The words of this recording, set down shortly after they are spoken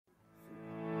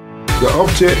The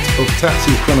object of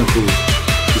Taxi Chronicles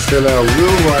is to allow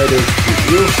real riders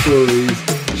with real stories,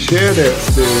 share their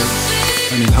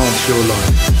experience and enhance your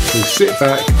life. So sit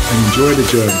back and enjoy the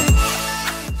journey.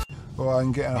 Or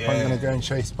I'm going to go and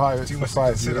chase pirates for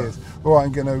 5 years. Or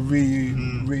I'm going to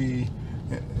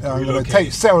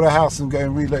sell the house and go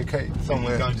and relocate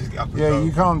somewhere.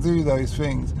 You can't do those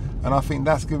things. And I think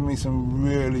that's given me some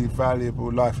really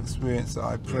valuable life experience that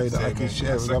I pray that I can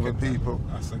share with other people.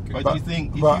 But do you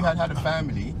think if you had a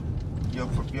family, your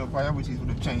priorities would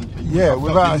have changed? Yeah,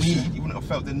 without you wouldn't have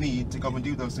felt the need to go and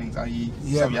do those things, i.e.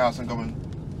 sell your house and go and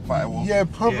fight a war? Yeah,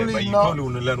 probably but you not. probably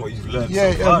wouldn't have learned what you've learned.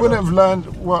 Yeah, so far, I wouldn't have learned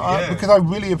because I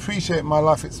really appreciate my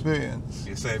life experience.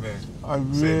 Yeah, same here. I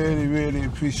really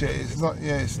appreciate it. It's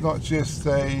not just.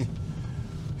 They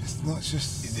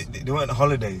weren't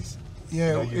holidays.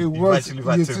 Yeah, you it was. actually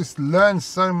You just learn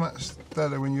so much,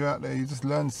 Stella, when you're out there. You just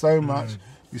learn so much.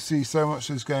 You see so much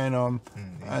that's going on,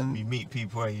 and you meet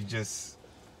people and you just.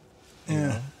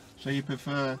 So you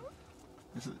prefer?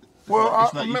 I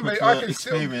can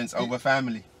experience over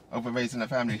family, over raising a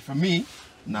family. For me,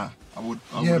 nah, I would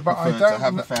but I prefer don't to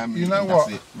have a family. You know that's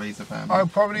what? it, raise a family. I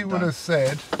probably would have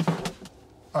said,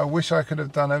 I wish I could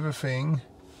have done everything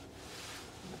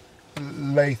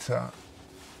later.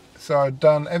 So I'd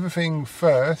done everything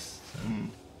first,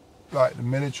 like the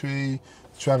military,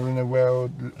 traveling the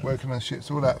world, working on ships,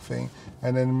 all that thing,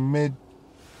 and then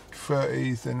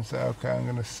mid-30s then say, okay, I'm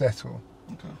going to settle.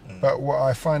 Okay. But what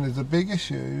I find is a big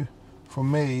issue for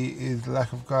me is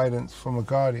lack of guidance from a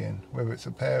guardian, whether it's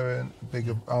a parent,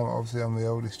 obviously I'm the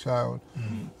oldest child,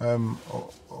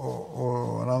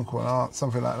 or an uncle, an aunt,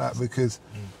 something like that, because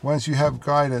once you have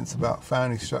guidance about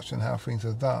family structure and how things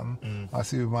are done, I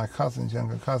see with my cousins,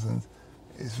 younger cousins,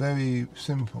 it's very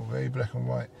simple, very black and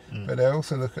white. But I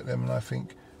also look at them and I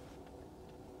think,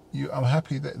 I'm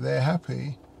happy that they're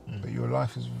happy, but your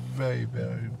life is very,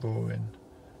 very boring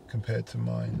compared to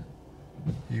mine.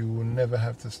 You will never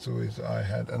have the stories that I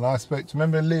had. And I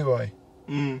remember Leroy?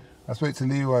 I spoke to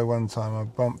Leroy one time. I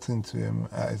bumped into him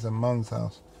at his mum's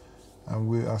house, and I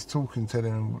was telling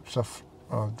him stuff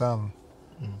I've done,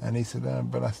 and he said,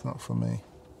 but that's not for me.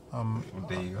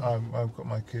 I've got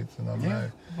my kids and I'm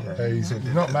married. He said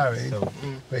he's not married,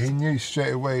 but he knew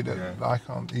straight away that I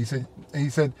can't. He said,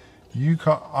 you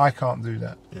can't. I can't do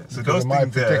that. Yeah. So those my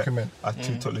things predicament are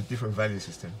two totally different value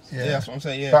systems. Yeah, that's what I'm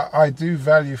saying. Yeah, but I do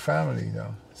value family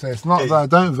though. So it's not that I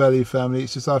don't value family.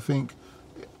 It's just I think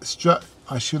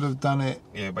I should have done it.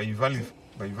 Yeah, but you value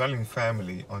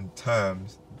family on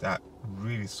terms that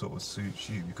really sort of suits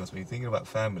you, because when you're thinking about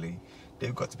family,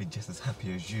 they've got to be just as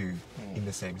happy as you in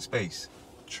the same space.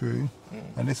 True.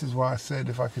 And this is why I said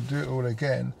if I could do it all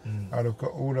again, I'd have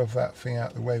got all of that thing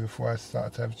out the way before I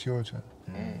started to have children.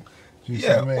 Do you see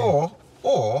what I mean?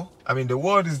 Or I mean, the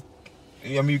world is. I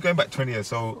mean, you're going back 20 years,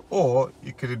 so or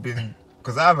you could have been,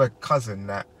 because I have a cousin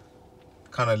that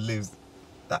kind of lives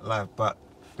that life, but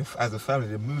as a family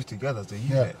they move together as a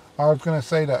unit. I was going to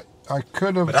say that I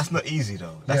could have. But that's not easy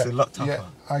though. That's a lot tougher. Yeah,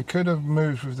 I could have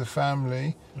moved with the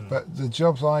family, but the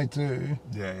jobs I do,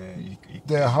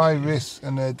 they're high risk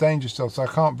and they're dangerous jobs. So I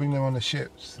can't bring them on the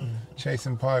ships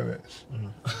chasing pirates.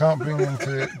 I can't bring them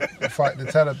to fight the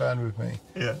Taliban with me.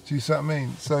 Yeah. Do you see what I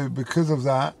mean? So because of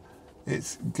that,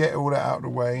 it's get all that out of the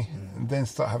way and then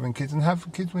start having kids, and have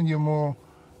kids when you more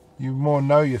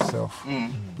know yourself.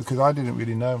 Because I didn't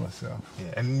really know myself.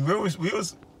 Yeah, and we always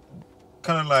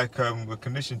kind of like we're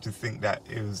conditioned to think that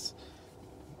it was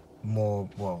more,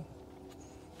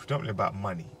 predominantly about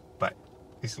money. But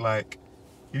it's like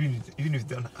even if you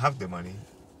don't have the money,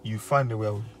 you find a way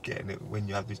of getting it when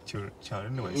you have this child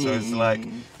anyway. So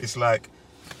it's like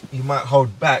you might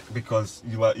hold back because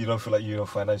you don't feel like you're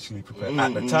financially prepared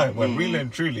at the time. When really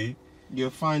and truly,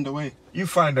 you find a way. You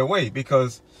find a way,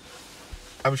 because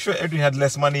I'm sure Edwin had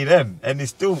less money then, and he's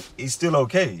still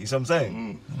okay. You know what I'm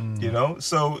saying? You know,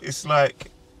 so it's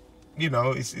like,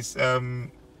 it's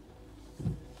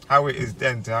how it is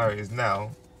then to how it is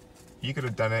now. You could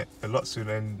have done it a lot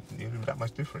sooner, and it would be that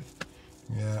much different.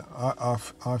 Yeah,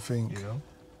 I think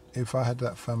if I had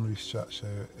that family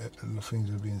structure, things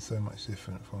would have been so much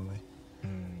different for me.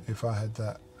 If I had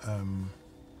that.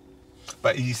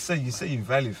 But you say you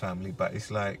value family, but it's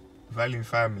like valuing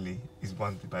family is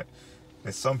one thing, but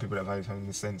there's some people that value family in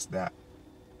the sense that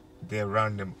they're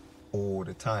around them all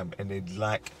the time and they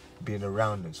like being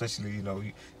around them. Especially,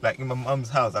 like in my mum's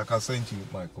house, like I was saying to you,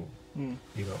 Michael,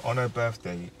 on her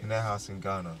birthday in their house in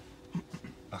Ghana,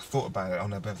 I thought about it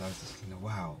on her birthday. I was just thinking,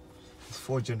 wow, there's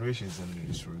 4 generations under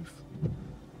this roof.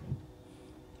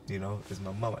 There's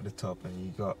my mum at the top,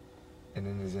 and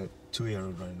then there's a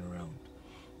 2-year-old running around.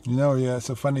 You know, yeah, it's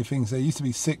a funny thing. There used to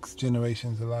be 6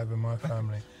 generations alive in my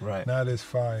family. Right. Now there's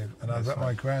 5. And I was There's at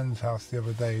my 5. grand's house the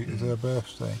other day. It was her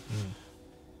birthday. Mm.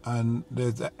 And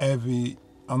there's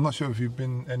I'm not sure if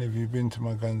any of you been to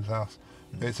my grand's house.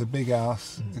 But it's a big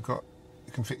house. Mm.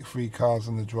 You can fit 3 cars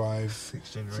on the drive.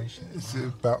 6 generations. It's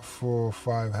Wow. about 4 or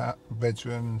 5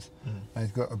 bedrooms. Mm. And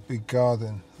it's got a big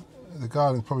garden. The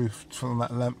garden's probably from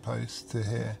that lamppost to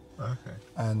here. Okay.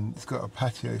 And it's got a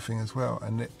patio thing as well,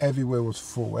 and everywhere was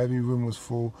full. Every room was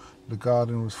full. The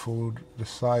garden was full. The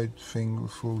side thing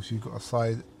was full. So you've got a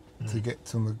side to get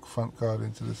from the front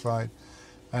garden to the side.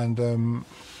 And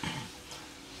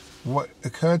what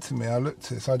occurred to me, I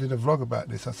looked at it. So I did a vlog about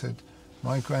this. I said,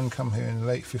 my gran come here in the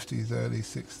late 50s, early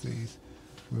 60s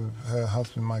with her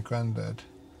husband, my granddad.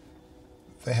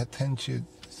 They had 10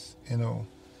 kids in all.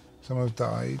 Some have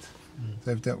died.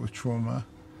 They've dealt with trauma.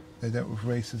 They dealt with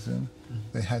racism.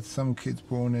 They had some kids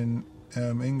born in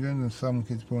England and some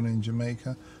kids born in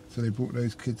Jamaica. So they brought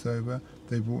those kids over.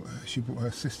 She brought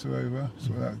her sister over,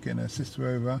 sorted out getting her sister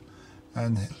over,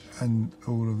 and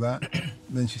all of that.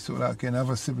 Then she sorted out getting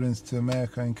other siblings to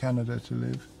America and Canada to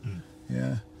live.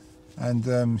 Yeah.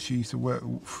 And she used to work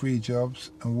 3 jobs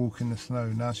and walk in the snow.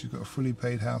 Now she's got a fully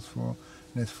paid house for, and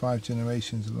there's 5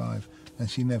 generations alive. And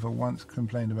she never once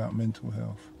complained about mental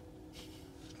health.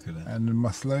 And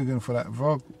my slogan for that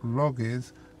vlog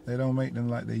is, they don't make them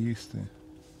like they used to.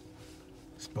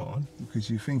 Spot on.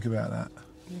 Because you think about that.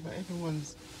 Yeah, but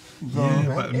everyone's...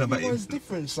 Everyone's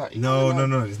different. It's like, No.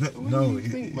 It's not. What No, do you it's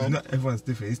think, man? not. Everyone's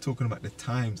different. He's talking about the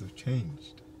times have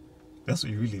changed. That's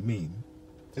what you really mean.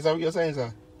 Is that what you're saying,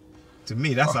 sir? To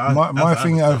me, that's how my that's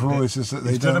thing how I overall understand is just that it.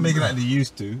 they He's trying to don't make it like they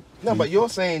used to. No, but you're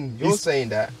saying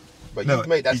that. But No, you've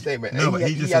made that he- statement. no, and but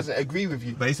he he just hasn't agreed with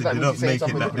you. But he said That they means don't he's saying make it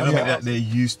something that. They different don't make about that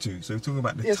they're used to. So we're talking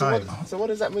about the Yeah, time. so what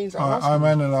does that mean? I'm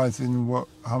analysing what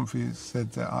Humphrey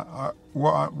said there.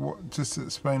 Just to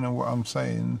explain on what I'm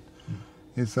saying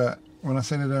is that when I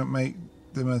say they don't make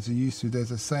them as they used to,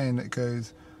 there's a saying that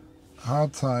goes,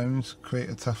 hard times create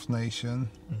a tough nation.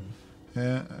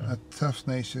 Yeah, a tough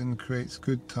nation creates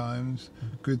good times.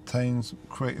 Good times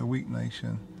create a weak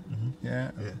nation.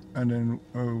 Yeah, and then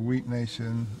a weak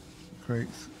nation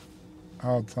creates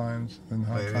hard times, and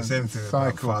hard The times. same It's a thing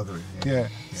about cycle. fathering. Yeah.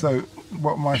 So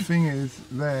what my thing is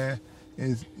there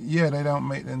is, they don't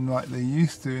make them like they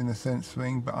used to in the sense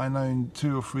thing, but I know in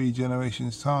 2 or 3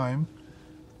 generations time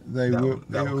they will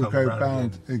come go around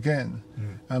bound again.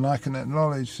 And I can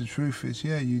acknowledge the truth is,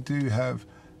 you do have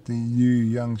the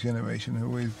young generation who are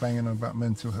always banging on about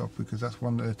mental health because that's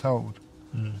what they're told.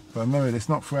 But remember, it's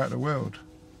not throughout the world.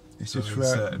 It's just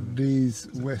throughout these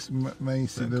Western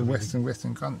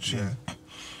countries. Yeah.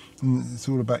 And it's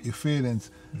all about your feelings.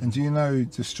 And do you know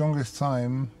the strongest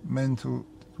time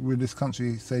with this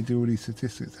country, they do all these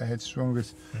statistics, they had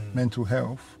strongest mental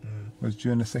health was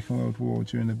during the Second World War,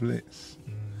 during the Blitz.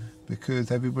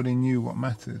 Because everybody knew what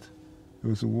mattered. It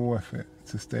was a war effort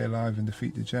to stay alive and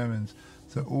defeat the Germans.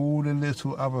 So all the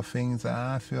little other things that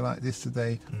I feel like this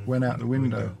today went out the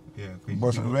window. Yeah,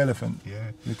 wasn't relevant.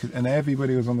 Yeah. And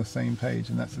everybody was on the same page,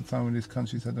 and that's the time when this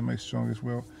country's had the most strongest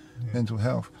mental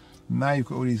health. Now you've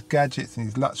got all these gadgets and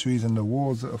these luxuries, and the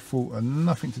wars that are fought are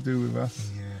nothing to do with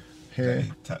us. Here,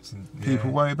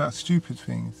 people worry about stupid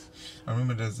things. I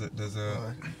remember there's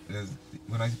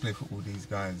when I used to play football with these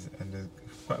guys, and there's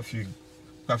quite a few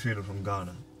of them from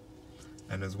Ghana.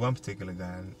 And there's one particular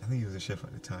guy, and I think he was a chef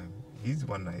at the time. He's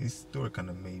one that his story kind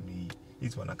of made me.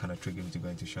 He's one that kind of triggered me to go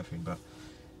into chefing. But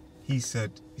he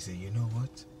said, you know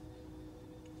what?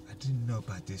 I didn't know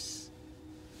about this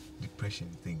depression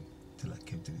thing till I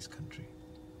came to this country.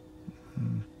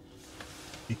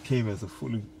 It came as a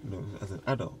fully, as an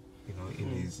adult.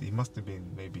 He must have been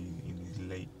maybe in his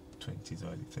late 20s,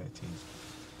 early 30s.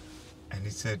 And he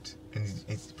said, and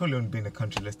he's probably only been in the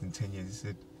country less than 10 years. He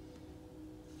said,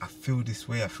 I feel this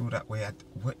way, I feel that way.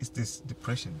 What is this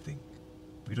depression thing?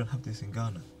 We don't have this in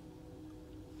Ghana.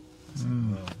 I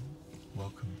said, well,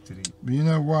 welcome to the... But you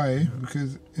know why?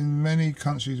 Because in many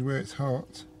countries where it's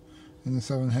hot, in the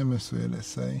Southern Hemisphere, let's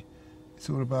say, it's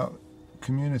all about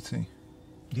community.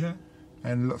 Yeah.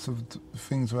 And lots of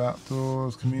things are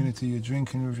outdoors, community, you're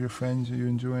drinking with your friends, you're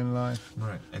enjoying life.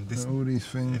 Right. And this, all these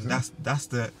things. And that's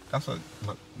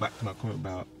what, back to my comment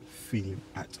about feeling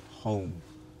at home.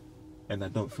 And I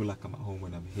don't feel like I'm at home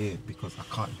when I'm here because I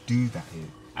can't do that here.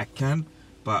 I can,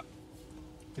 but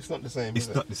it's not the same. It's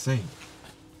not the same.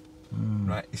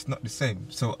 Right? It's not the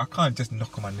same. So I can't just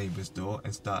knock on my neighbour's door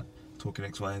and start talking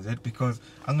X, Y, and Z because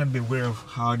I'm going to be aware of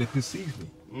how they perceive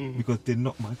me because they're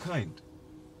not my kind.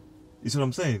 You see what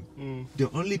I'm saying? The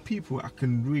only people I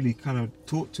can really kind of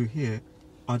talk to here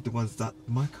are the ones that are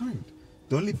my kind.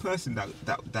 The only person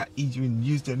that even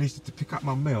used the initiative to pick up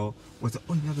my mail was the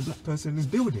only other black person in this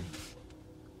building.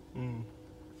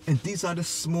 And these are the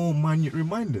small, minute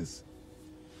reminders.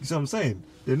 You see what I'm saying?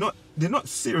 They're not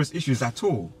serious issues at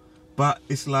all. But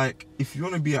it's like, if you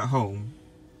want to be at home,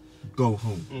 go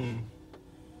home.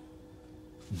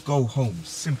 Go home.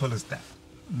 Simple as that.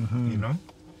 You know?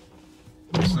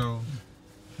 So,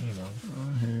 you know.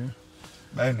 I hear you.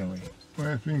 But anyway.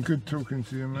 Well, it's been good talking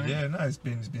to you, mate. Yeah, no, it's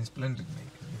been splendid,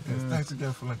 mate. Thanks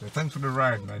again for listening. Thanks for the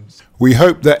ride, man. We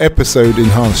hope that episode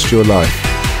enhanced your life.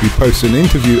 We post an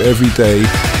interview every day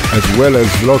as well as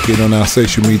vlogging on our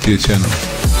social media channel.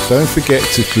 Don't forget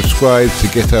to subscribe to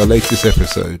get our latest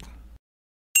episode.